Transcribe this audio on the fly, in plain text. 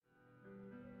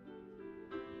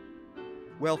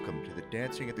Welcome to the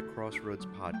Dancing at the Crossroads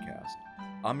podcast.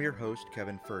 I'm your host,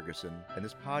 Kevin Ferguson, and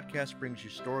this podcast brings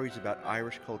you stories about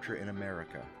Irish culture in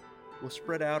America. We'll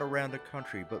spread out around the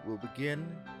country, but we'll begin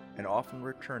and often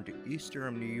return to East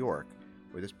Durham, New York,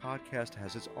 where this podcast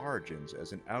has its origins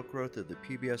as an outgrowth of the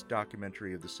PBS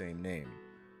documentary of the same name.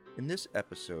 In this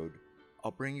episode, I'll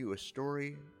bring you a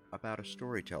story about a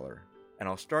storyteller, and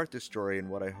I'll start this story in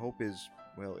what I hope is,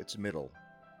 its middle.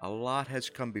 A lot has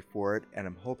come before it, and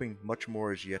I'm hoping much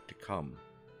more is yet to come.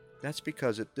 That's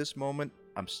because at this moment,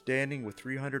 I'm standing with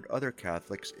 300 other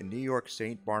Catholics in New York's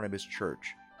St. Barnabas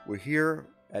Church. We're here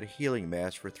at a healing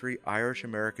mass for 3 Irish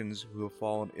Americans who have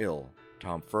fallen ill: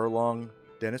 Tom Furlong,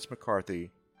 Dennis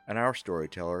McCarthy, and our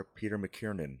storyteller, Peter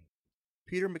McKiernan.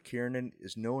 Peter McKiernan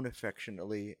is known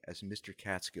affectionately as Mr.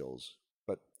 Catskills.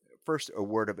 But first, a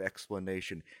word of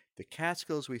explanation. The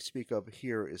Catskills we speak of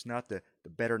here is not the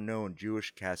better-known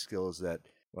Jewish Catskills that,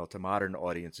 to modern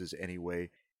audiences anyway,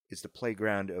 is the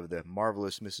playground of the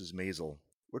marvelous Mrs. Maisel.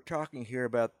 We're talking here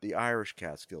about the Irish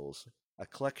Catskills, a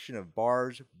collection of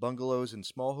bars, bungalows, and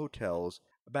small hotels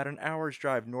about an hour's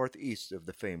drive northeast of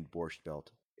the famed Borscht Belt.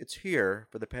 It's here,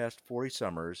 for the past 40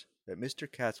 summers, that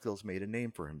Mr. Catskills made a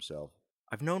name for himself.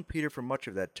 I've known Peter for much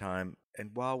of that time,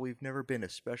 and while we've never been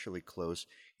especially close,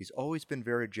 he's always been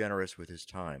very generous with his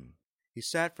time. He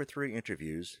sat for 3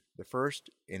 interviews, the first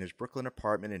in his Brooklyn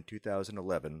apartment in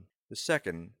 2011, the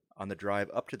second on the drive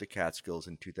up to the Catskills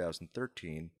in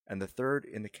 2013, and the third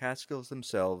in the Catskills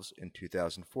themselves in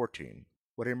 2014.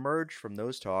 What emerged from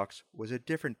those talks was a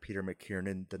different Peter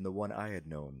McKiernan than the one I had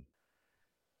known.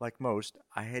 Like most,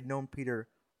 I had known Peter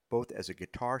both as a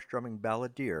guitar-strumming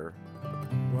balladeer.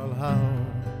 Well, how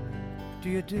do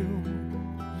you do,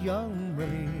 young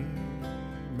Ray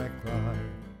McBride?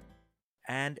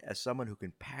 And as someone who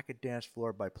can pack a dance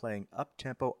floor by playing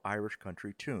up-tempo Irish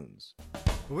country tunes.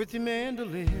 With your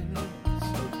mandolins,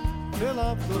 fill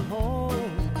up the hole.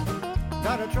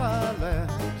 Gotta try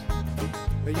left,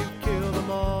 you kill them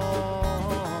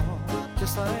all.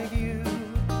 Just like you,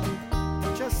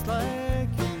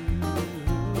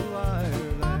 Ireland.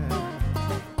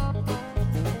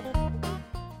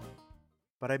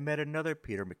 But I met another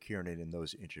Peter McKiernan in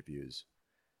those interviews.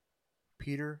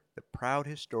 Peter, the proud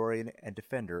historian and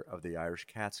defender of the Irish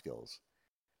Catskills.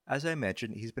 As I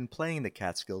mentioned, he's been playing the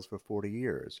Catskills for 40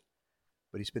 years,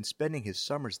 but he's been spending his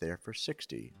summers there for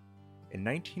 60. In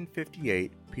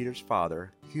 1958, Peter's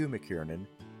father, Hugh McKiernan,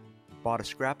 bought a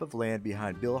scrap of land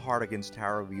behind Bill Hartigan's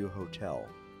Tower View Hotel.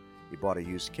 He bought a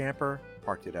used camper,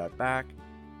 parked it out back,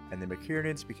 and the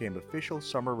McKiernans became official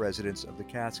summer residents of the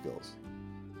Catskills.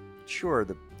 Sure,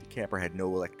 the camper had no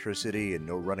electricity and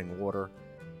no running water,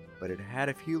 but it had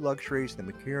a few luxuries the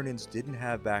McKiernans didn't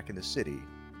have back in the city,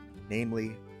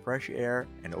 namely fresh air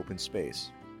and open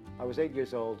space. I was 8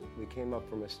 years old. We came up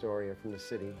from Astoria, from the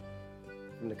city,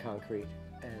 from the concrete,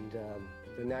 and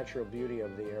the natural beauty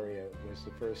of the area was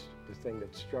the thing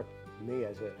that struck me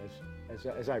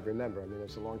as I remember. I mean, it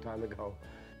was a long time ago,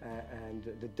 and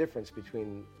the difference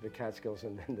between the Catskills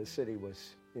and the city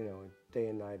was, day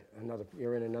and night.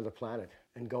 You're in another planet.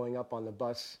 And going up on the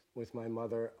bus with my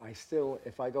mother,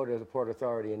 if I go to the Port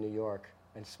Authority in New York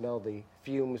and smell the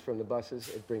fumes from the buses,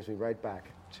 it brings me right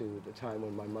back to the time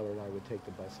when my mother and I would take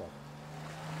the bus up.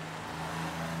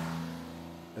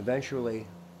 Eventually,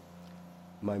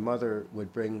 my mother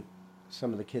would bring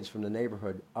some of the kids from the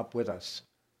neighborhood up with us.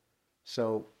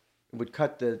 So it would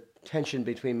cut the tension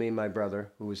between me and my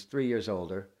brother, who was 3 years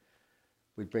older.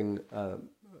 We'd bring,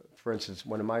 for instance,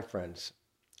 one of my friends.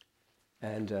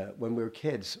 And when we were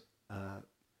kids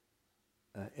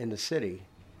in the city,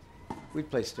 we'd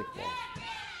play stickball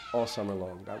all summer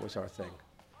long. That was our thing.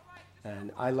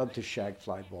 And I loved to shag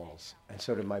fly balls, and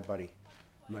so did my buddy.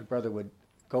 My brother would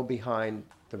go behind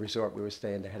the resort we were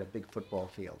staying. They had a big football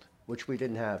field, which we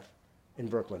didn't have in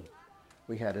Brooklyn.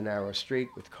 We had a narrow street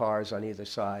with cars on either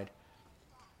side,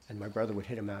 and my brother would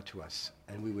hit them out to us.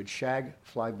 And we would shag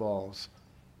fly balls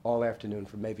all afternoon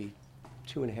for maybe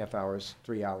 2.5 hours,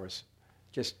 3 hours,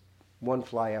 just one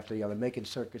fly after the other, making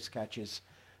circus catches,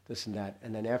 this and that.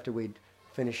 And then after we'd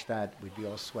finish that, we'd be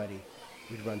all sweaty.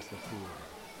 We'd run to the pool,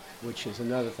 which is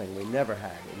another thing we never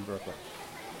had in Brooklyn.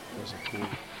 There was a pool.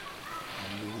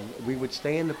 And we would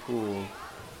stay in the pool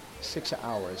 6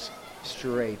 hours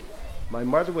straight. My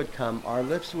mother would come, our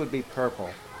lips would be purple.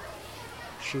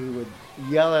 She would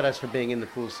yell at us for being in the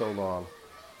pool so long,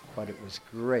 but it was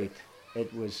great.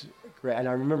 It was great. And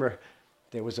I remember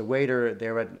there was a waiter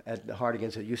there at the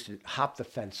Hartigans that used to hop the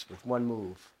fence with one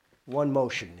move, one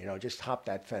motion, just hop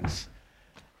that fence.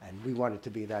 And we wanted to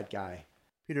be that guy.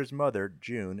 Peter's mother,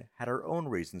 June, had her own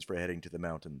reasons for heading to the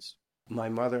mountains. My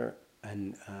mother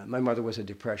And my mother was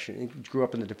grew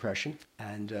up in the Depression,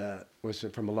 and was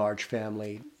from a large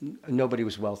family. Nobody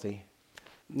was wealthy.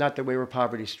 Not that we were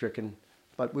poverty-stricken,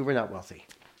 but we were not wealthy.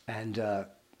 And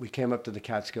we came up to the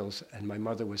Catskills, and my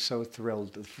mother was so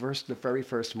thrilled. The very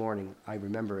first morning, I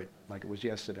remember it like it was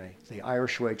yesterday. The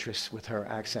Irish waitress with her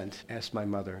accent asked my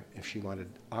mother if she wanted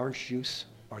orange juice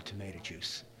or tomato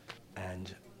juice.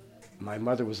 And my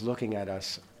mother was looking at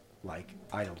us like,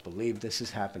 I don't believe this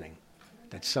is happening.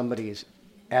 That somebody is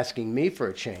asking me for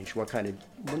a change. What kind of,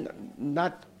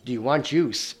 not do you want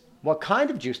juice? What kind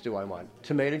of juice do I want?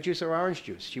 Tomato juice or orange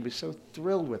juice? She was so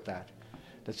thrilled with that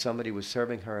somebody was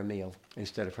serving her a meal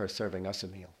instead of her serving us a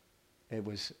meal. It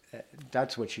was,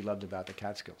 that's what she loved about the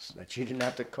Catskills, that she didn't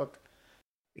have to cook.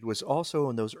 It was also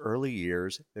in those early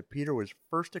years that Peter was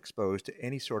first exposed to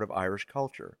any sort of Irish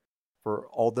culture. For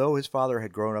although his father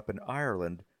had grown up in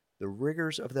Ireland, the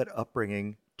rigors of that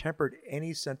upbringing tempered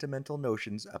any sentimental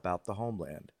notions about the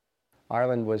homeland.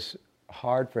 Ireland was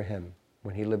hard for him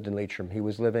when he lived in Leitrim. He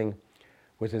was living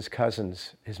with his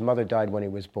cousins. His mother died when he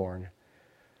was born,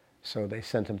 so they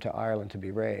sent him to Ireland to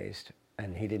be raised,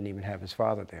 and he didn't even have his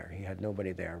father there. He had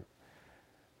nobody there.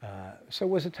 So it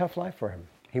was a tough life for him.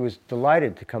 He was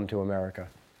delighted to come to America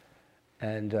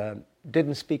and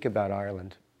didn't speak about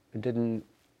Ireland.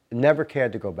 Never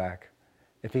cared to go back.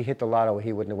 If he hit the lotto,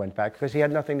 he wouldn't have went back because he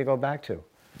had nothing to go back to.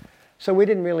 So we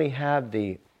didn't really have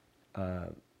the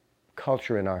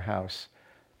culture in our house.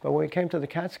 But when we came to the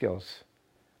Catskills,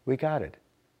 we got it.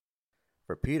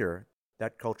 For Peter,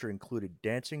 that culture included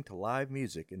dancing to live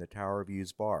music in the Tower of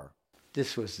U's bar.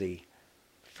 This was the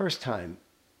first time,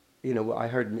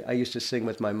 I used to sing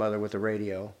with my mother with the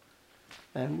radio,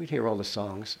 and we'd hear all the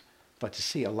songs. But to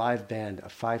see a live band, a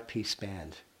 5-piece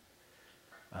band,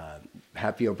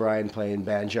 Happy O'Brien playing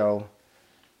banjo,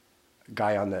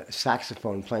 guy on the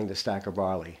saxophone playing the Stacker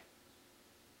Barley,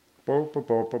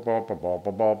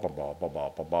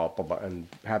 and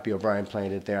Happy O'Brien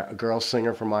playing it there. A girl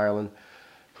singer from Ireland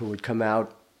who would come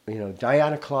out,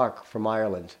 Diana Clark from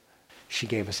Ireland. She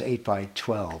gave us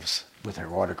 8x12s with her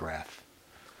autograph.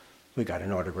 We got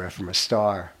an autograph from a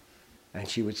star, and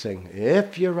she would sing,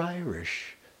 "If you're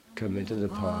Irish, come into the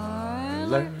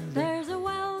parlor. There's a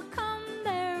welcome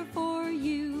there for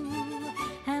you,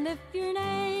 and if your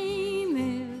name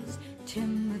is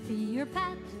Timothy or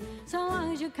Pat, so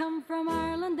long as you come from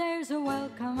Ireland, there's a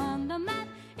welcome on the mat."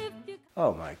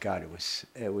 Oh my God,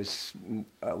 it was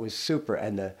super.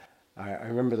 And I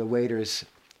remember the waiters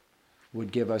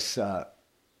would give us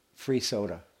free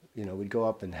soda. We'd go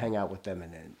up and hang out with them,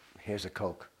 and then here's a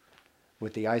Coke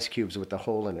with the ice cubes with the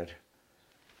hole in it.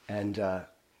 And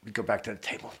we'd go back to the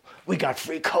table. We got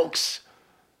free Cokes.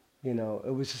 It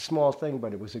was a small thing,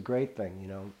 but it was a great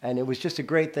thing, And it was just a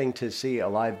great thing to see a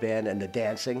live band and the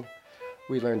dancing.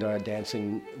 We learned our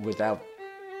dancing without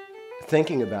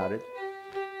thinking about it.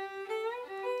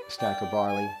 Stacker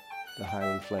Barley, the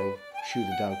Highland Fling, Shoe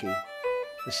the Donkey,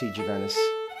 the Siege of Venice.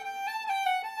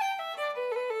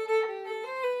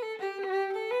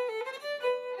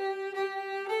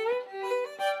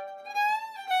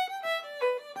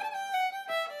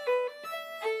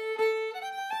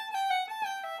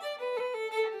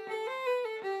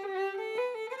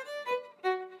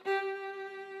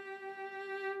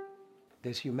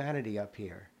 There's humanity up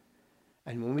here.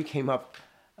 And when we came up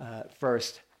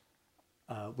first,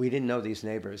 we didn't know these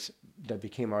neighbors that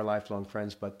became our lifelong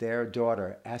friends, but their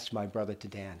daughter asked my brother to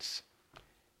dance.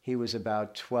 He was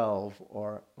about 12,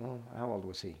 or how old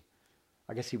was he?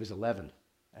 I guess he was 11,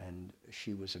 and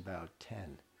she was about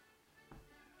 10.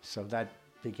 So that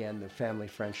began the family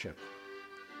friendship.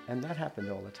 And that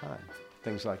happened all the time,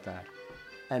 things like that.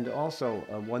 And also,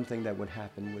 one thing that would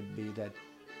happen would be that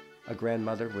a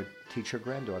grandmother would teach her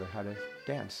granddaughter how to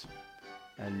dance.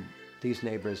 And these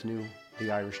neighbors knew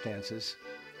the Irish dances,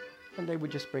 and they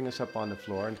would just bring us up on the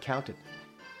floor and count it.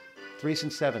 3s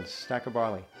and 7s, Stacker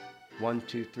Barley. 1,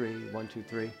 2, 3, 1, 2,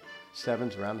 3.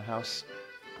 7s around the house,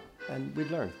 and we'd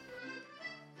learn.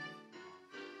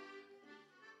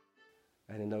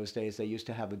 And in those days, they used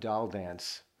to have a doll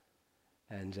dance,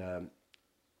 and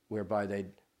whereby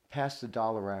they'd pass the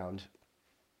doll around.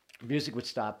 Music would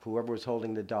stop. Whoever was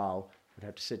holding the doll would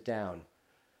have to sit down.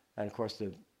 And of course,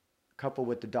 the couple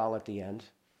with the doll at the end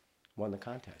won the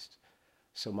contest.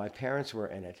 So my parents were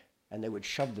in it, and they would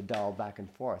shove the doll back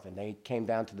and forth. And they came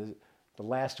down to the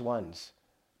last ones.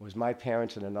 It was my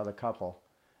parents and another couple.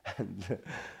 And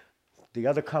the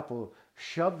other couple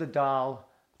shoved the doll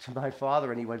to my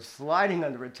father, and he went sliding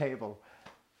under a table.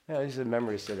 These are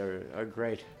memories that are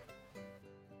great.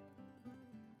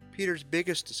 Peter's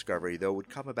biggest discovery, though, would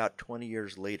come about 20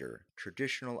 years later.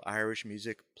 Traditional Irish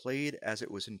music played as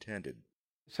it was intended.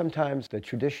 Sometimes the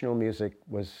traditional music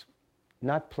was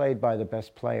not played by the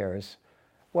best players,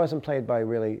 wasn't played by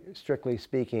really, strictly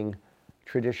speaking,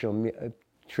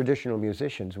 traditional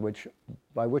musicians,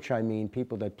 by which I mean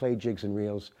people that played jigs and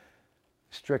reels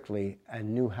strictly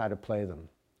and knew how to play them.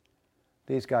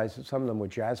 These guys, some of them were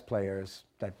jazz players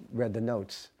that read the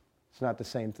notes. It's not the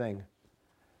same thing.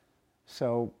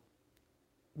 So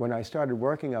when I started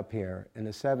working up here in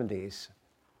the 70s,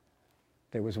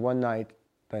 there was one night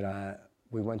that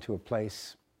we went to a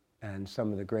place and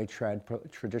some of the great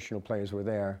traditional players were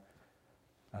there.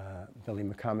 Billy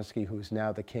McComiskey, who's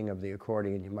now the king of the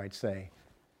accordion, you might say.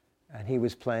 And he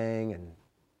was playing, and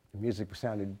the music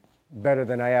sounded better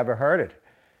than I ever heard it.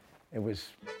 It was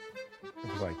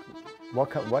like,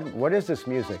 what is this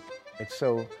music? It's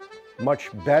so much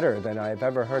better than I've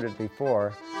ever heard it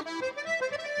before.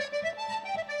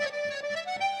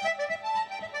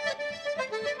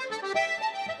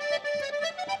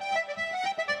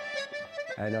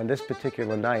 And on this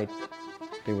particular night,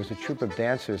 there was a troupe of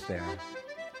dancers there,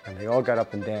 and they all got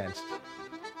up and danced.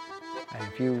 And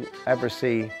if you ever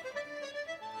see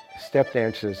step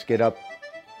dancers get up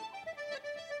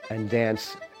and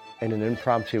dance in an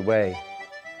impromptu way,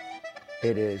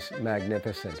 it is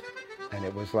magnificent. And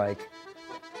it was like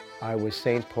I was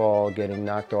St. Paul getting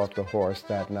knocked off the horse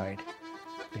that night,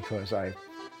 because I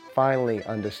finally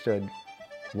understood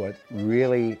what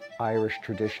really Irish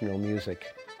traditional music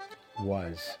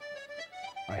was.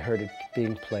 I heard it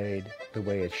being played the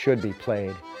way it should be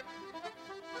played,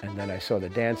 and then I saw the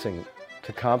dancing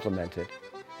to complement it,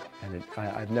 and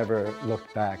I've never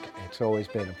looked back. It's always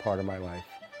been a part of my life,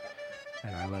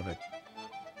 and I love it.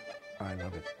 I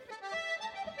love it.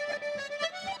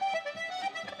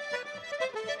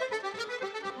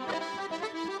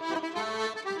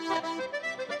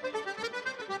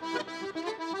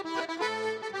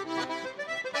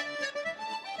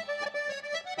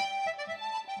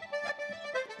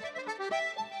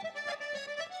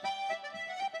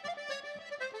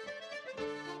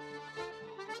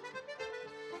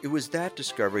 It was that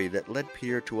discovery that led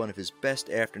Peter to one of his best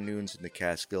afternoons in the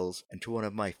Catskills and to one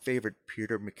of my favorite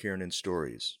Peter McKiernan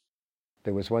stories.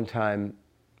 There was one time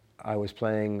I was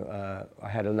playing, I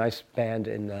had a nice band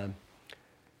in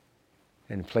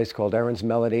a place called Aaron's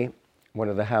Melody, one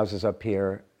of the houses up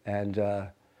here, and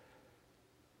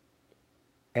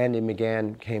Andy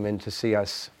McGann came in to see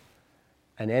us.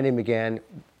 And Andy McGann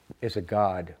is a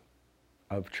god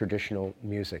of traditional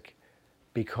music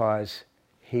because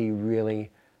he really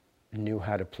knew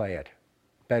how to play it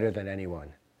better than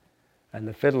anyone. And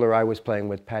the fiddler I was playing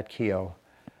with, Pat Keogh,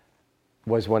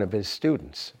 was one of his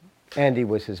students. Andy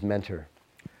was his mentor.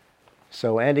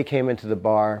 So Andy came into the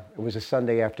bar. It was a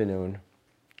Sunday afternoon,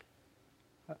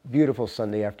 a beautiful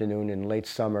Sunday afternoon in late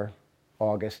summer,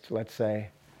 August, let's say.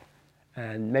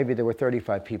 And maybe there were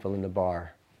 35 people in the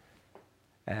bar.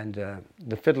 And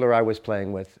the fiddler I was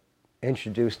playing with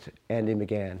introduced Andy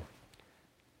McGann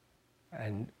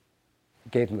and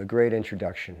gave him a great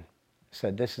introduction.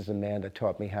 Said, "This is the man that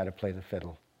taught me how to play the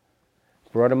fiddle."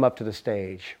 Brought him up to the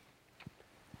stage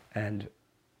and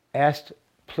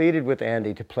pleaded with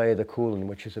Andy to play the Coolin,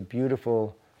 which is a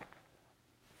beautiful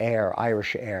air,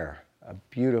 Irish air, a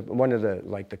beautiful, one of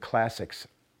the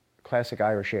classic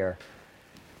Irish air.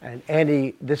 And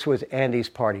this was Andy's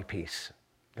party piece,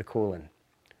 the Coolin.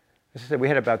 As I said, we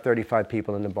had about 35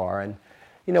 people in the bar, and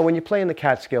you know, when you play in the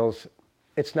Catskills,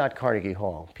 it's not Carnegie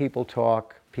Hall. People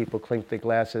talk, people clink their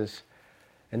glasses.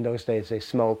 In those days, they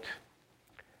smoked.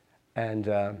 And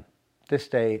this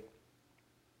day,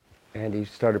 Andy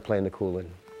started playing the Coolin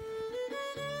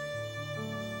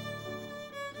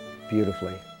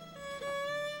beautifully.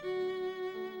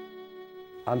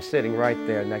 I'm sitting right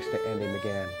there next to Andy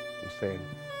McGann. I'm saying,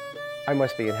 I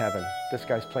must be in heaven. This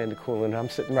guy's playing the Coolin, and I'm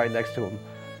sitting right next to him.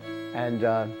 And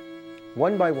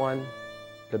one by one,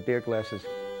 the beer glasses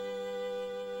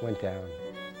went down.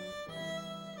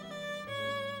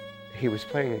 He was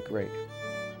playing it great.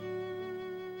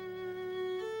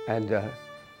 And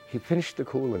he finished the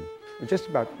Coolin. We're just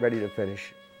about ready to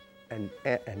finish. And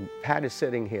Pat is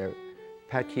sitting here,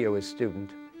 Pat Keogh is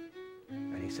student.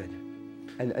 And he said,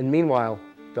 and meanwhile,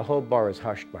 the whole bar is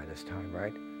hushed by this time,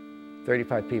 right?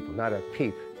 35 people, not a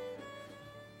peep.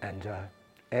 And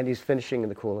Andy's finishing in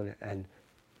the Coolin, and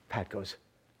Pat goes,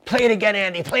 "Play it again,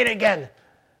 Andy, play it again."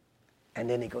 And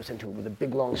then he goes into it with a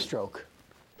big, long stroke.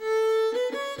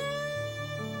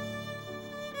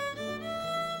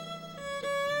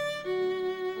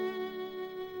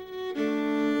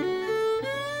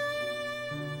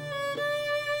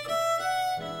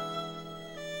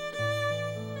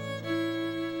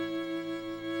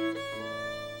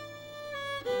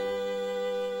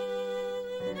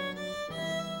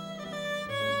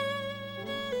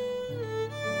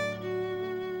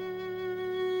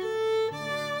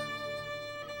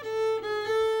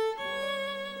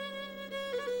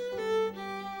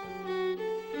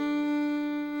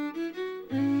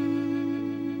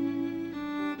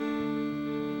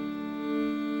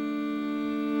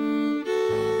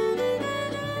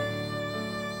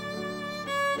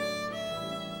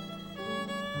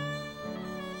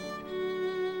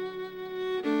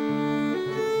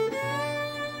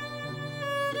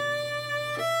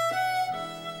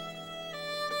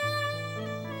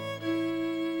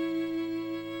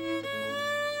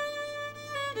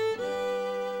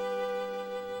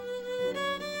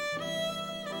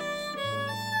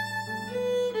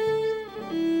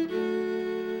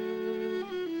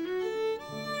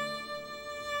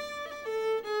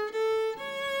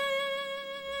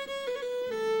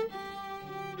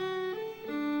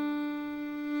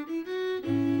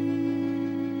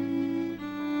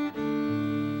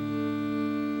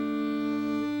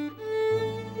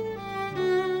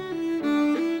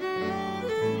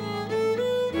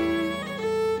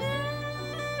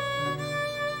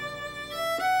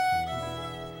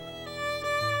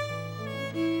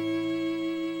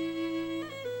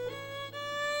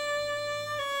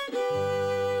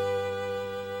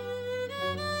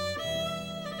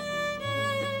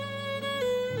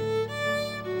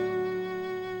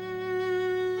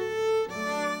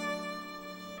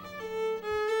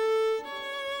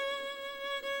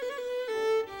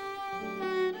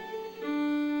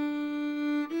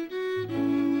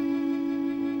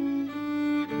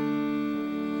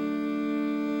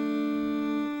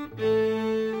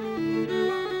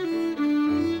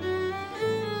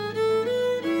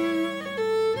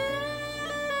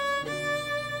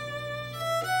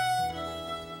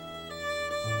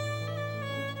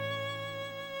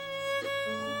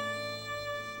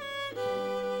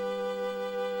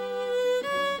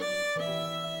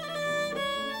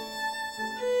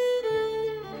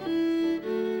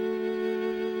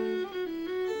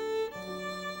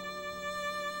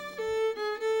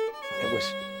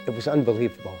 It was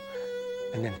unbelievable.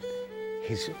 And then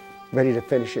he's ready to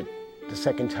finish it the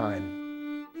second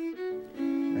time.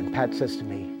 And Pat says to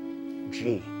me,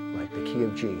 G, like the key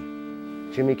of G.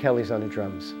 Jimmy Kelly's on the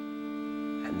drums.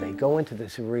 And they go into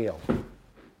this reel.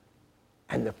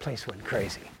 And the place went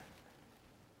crazy.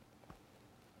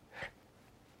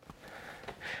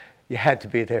 You had to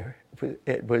be there.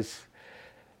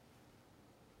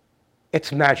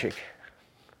 It's magic.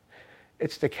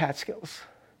 It's the Catskills.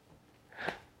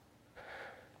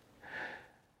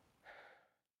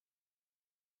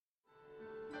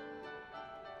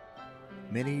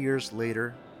 Many years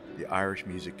later, the Irish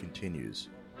music continues.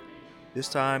 This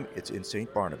time, it's in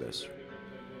St. Barnabas.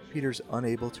 Peter's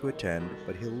unable to attend,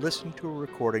 but he'll listen to a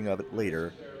recording of it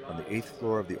later on the 8th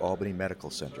floor of the Albany Medical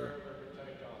Center.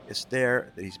 It's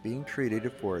there that he's being treated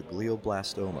for a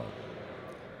glioblastoma.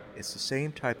 It's the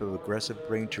same type of aggressive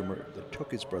brain tumor that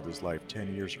took his brother's life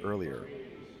 10 years earlier.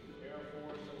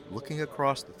 Looking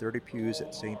across the 30 pews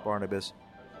at St. Barnabas,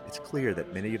 it's clear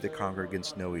that many of the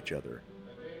congregants know each other.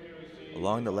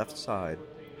 Along the left side,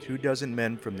 24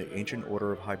 men from the ancient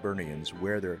order of Hibernians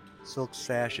wear their silk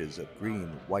sashes of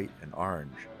green, white, and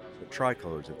orange, the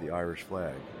tricolors of the Irish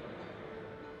flag.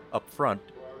 Up front,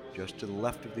 just to the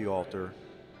left of the altar,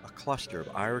 a cluster of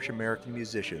Irish-American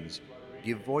musicians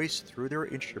give voice through their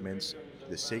instruments to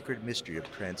the sacred mystery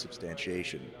of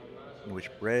transubstantiation, in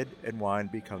which bread and wine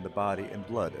become the body and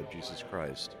blood of Jesus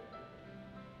Christ.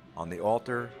 On the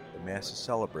altar, the Mass's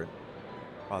celebrant,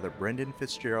 Father Brendan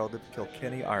Fitzgerald of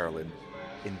Kilkenny, Ireland,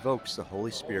 invokes the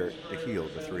Holy Spirit to heal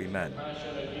the three men.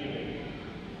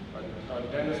 On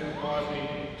Dennis McCarthy,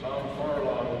 Tom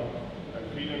Furlong,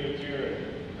 and Peter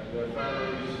McTiernan, and their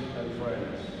families and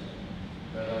friends.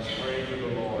 Let us pray to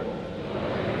the Lord.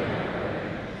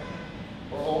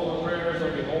 For all the prayers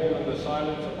are behold in the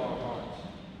silence of our hearts.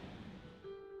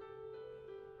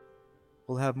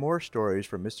 We'll have more stories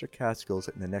from Mr. Catskills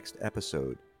in the next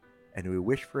episode, and we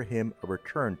wish for him a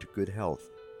return to good health.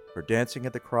 For Dancing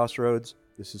at the Crossroads,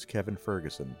 this is Kevin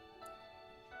Ferguson.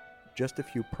 Just a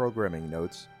few programming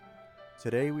notes.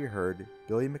 Today we heard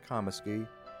Billy McComiskey,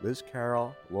 Liz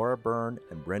Carroll, Laura Byrne,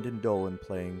 and Brendan Dolan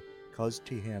playing Cuz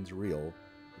Tehan's Reel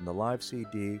from the live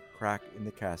CD Crack in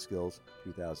the Catskills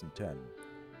 2010.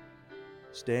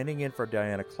 Standing in for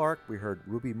Diana Clark, we heard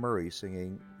Ruby Murray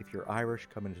singing If You're Irish,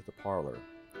 Come Into the Parlor.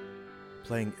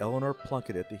 Playing Eleanor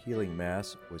Plunkett at the Healing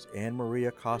Mass was Anne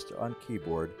Maria Costa on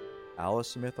keyboard,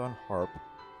 Alice Smith on harp,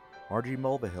 Margie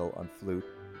Mulvihill on flute,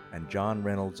 and John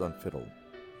Reynolds on fiddle.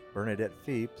 Bernadette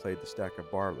Fee played the stack of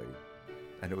barley,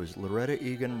 and it was Loretta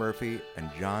Egan Murphy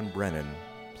and John Brennan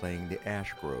playing the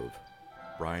Ash Grove.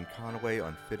 Brian Conaway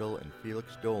on fiddle and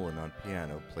Felix Dolan on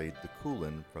piano played the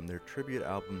Coolin from their tribute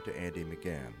album to Andy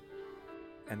McGann.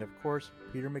 And of course,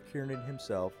 Peter McKiernan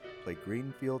himself played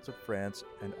Green Fields of France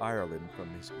and Ireland from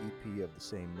his EP of the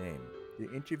same name.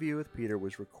 The interview with Peter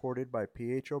was recorded by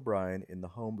P.H. O'Brien in the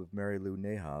home of Mary Lou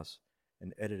Nahas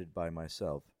and edited by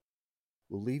myself.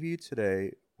 We'll leave you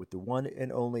today with the one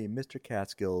and only Mr.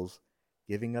 Catskills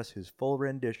giving us his full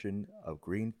rendition of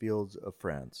Green Fields of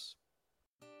France.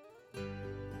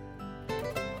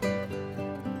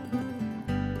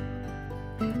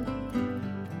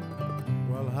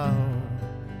 Well, how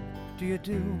do you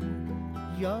do,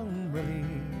 young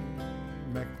Willie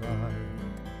McBride?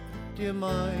 Do you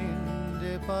mind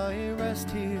if I rest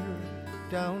here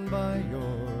down by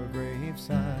your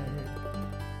graveside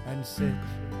and sit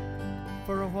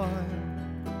for a while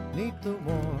neath the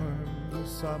warm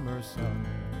summer sun?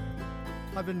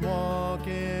 I've been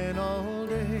walking all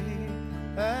day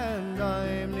and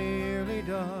I'm nearly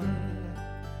done.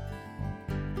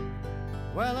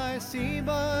 Well, I see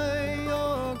by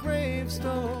your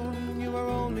gravestone you were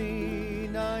only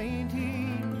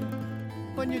 19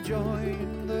 when you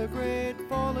joined the great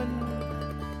fallen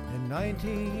in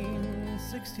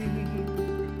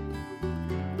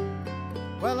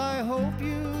 1916. Well, I hope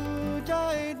you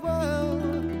died well,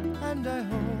 and I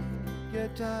hope you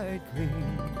died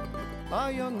clean.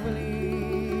 Our young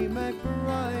Willie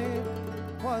McBride,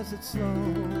 was it slow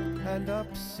and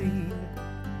obscene?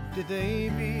 Did they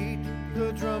beat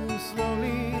the drum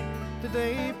slowly? Did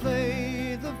they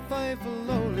play the fife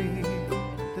lowly?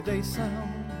 Did they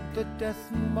sound the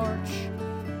death march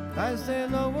as they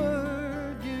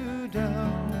lowered you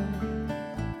down?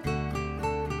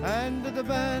 And did the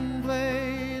band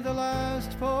play the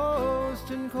last post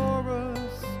in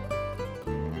chorus?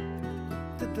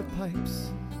 Did the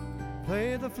pipes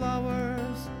play the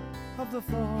flowers of the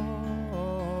forest?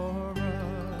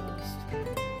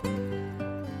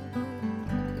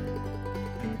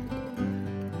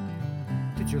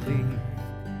 Did you leave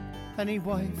any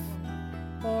wife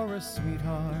or a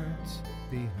sweetheart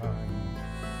behind.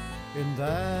 In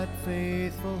that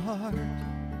faithful heart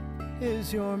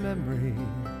is your memory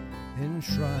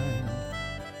enshrined.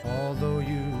 Although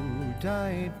you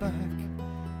died back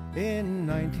in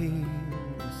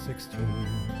 1916,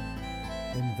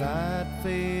 in that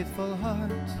faithful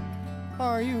heart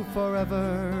are you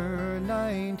forever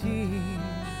 19?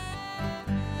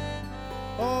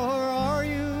 Or are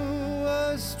you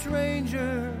a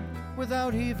stranger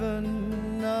without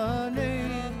even a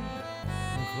name,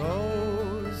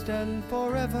 closed and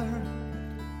forever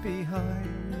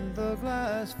behind the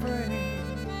glass frame?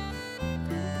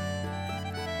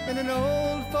 In an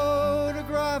old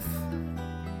photograph,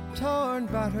 torn,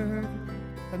 battered,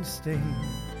 and stained,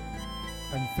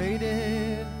 and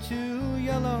faded to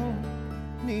yellow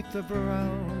neath the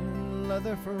brown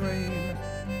leather frame.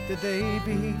 Did they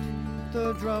beat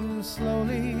the drum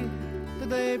slowly? Did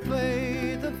they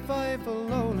play the fife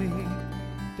lowly?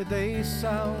 Did they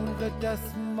sound the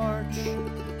death march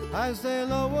as they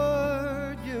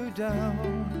lowered you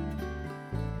down?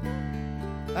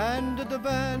 And did the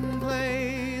band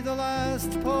play the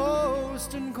last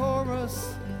post and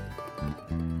chorus?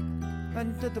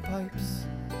 And did the pipes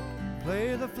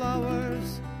play the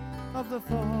flowers of the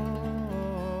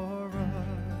forest?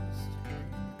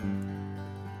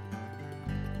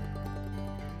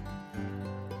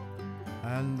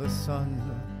 And the sun,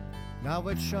 now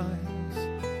it shines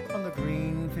on the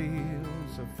green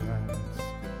fields of France.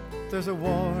 There's a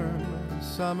warm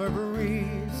summer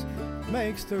breeze,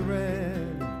 makes the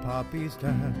red poppies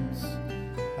dance.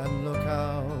 And look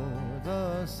how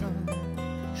the sun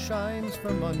shines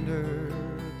from under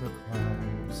the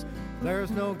clouds.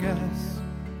 There's no gas,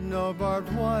 no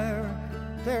barbed wire,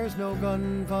 there's no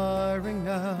gun firing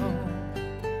now.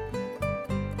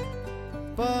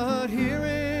 But here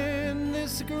in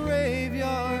this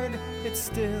graveyard, it's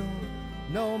still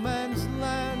no man's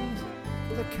land.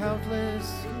 The countless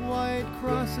white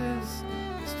crosses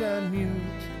stand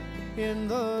mute in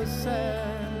the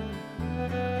sand.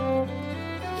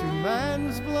 To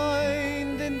man's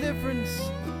blind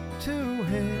indifference to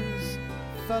his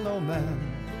fellow man,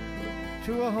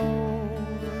 to a whole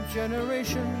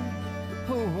generation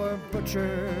who were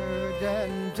butchered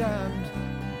and damned.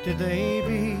 Did they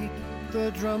beat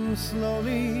the drum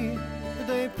slowly? Did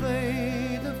they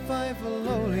play the fife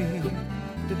lowly?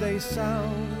 Did they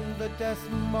sound the death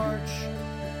march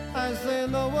as they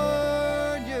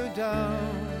lowered you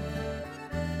down?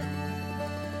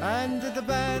 And did the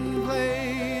band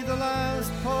play the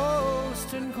last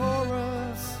post and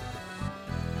chorus?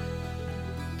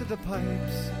 Did the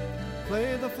pipes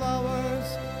play the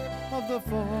flowers of the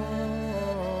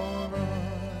forest?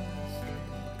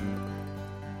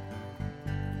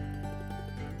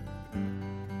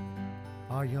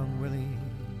 Our young Willie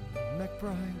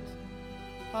McBride,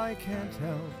 I can't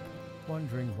help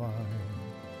wondering why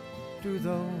do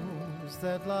those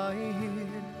that lie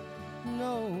here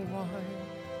know why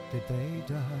did they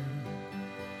die?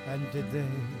 And did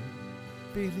they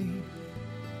believe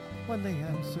when they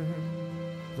answered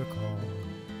the call?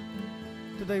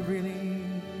 Did they really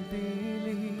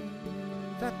believe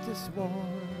that this war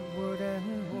would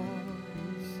end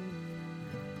wars?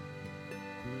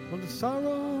 Well, the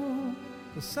sorrow,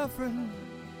 the suffering,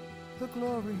 the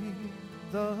glory,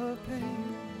 the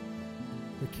pain,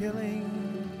 the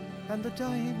killing and the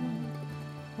dying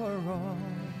were all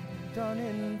done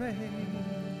in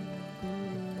vain.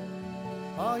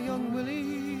 Our young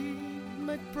Willie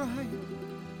McBride,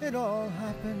 it all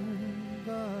happened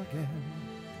again,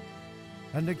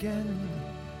 and again,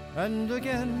 and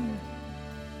again,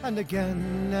 and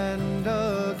again, and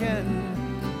again.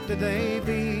 Did they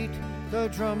beat the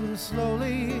drum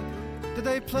slowly? Did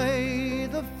they play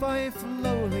the fife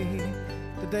lowly?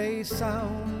 Did they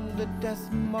sound the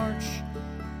death march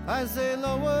as they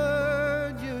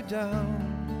lowered you down?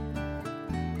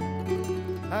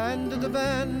 And did the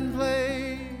band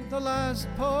play the last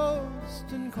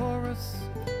post and chorus?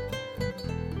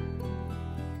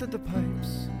 Did the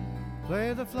pipes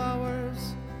play the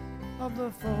flowers of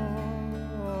the forest?